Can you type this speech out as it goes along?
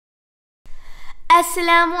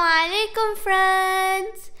Assalamu alaikum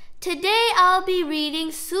friends. Today I'll be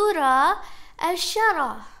reading Surah Ash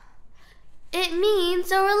Sharh. It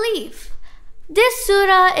means a relief. This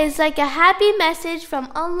surah is like a happy message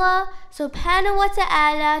from Allah subhanahu wa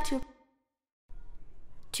ta'ala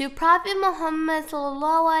to Prophet Muhammad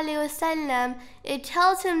sallallahu alaihi wasallam. It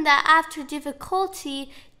tells him that after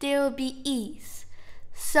difficulty there will be ease.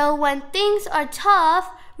 So when things are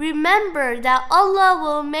tough, remember that Allah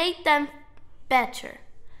will make them better.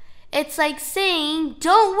 It's like saying,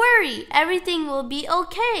 don't worry, everything will be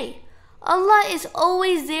okay. Allah is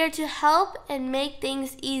always there to help and make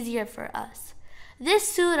things easier for us. This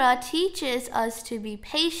surah teaches us to be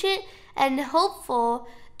patient and hopeful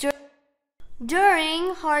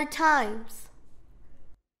during hard times.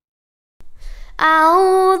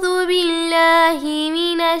 أعوذ بالله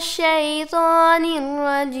من الشيطان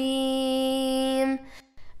الرجيم.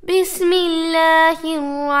 بسم الله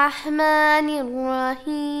الرحمن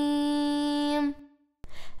الرحيم.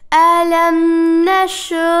 ألم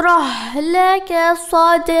نشرح لك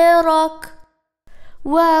صدرك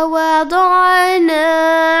ووضعنا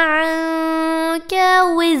عنك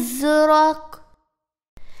وزرك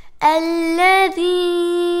الذي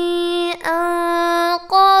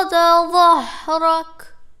أنقض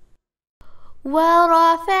ظهرك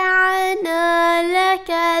ورفعنا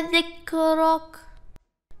لك ذكرك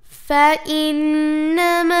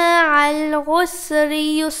فإن مع العسر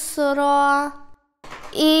يسرا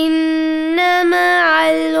إن مع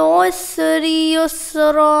العسر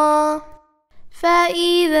يسرا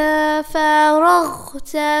فإذا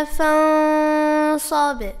فرغت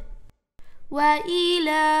فانصب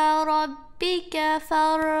وإلى ربك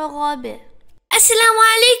فارغب. Assalamu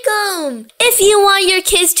alaikum! If you want your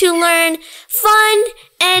kids to learn fun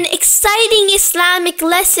and exciting Islamic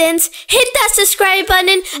lessons, hit that subscribe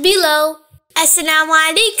button below. Assalamu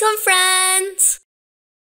alaikum, friends!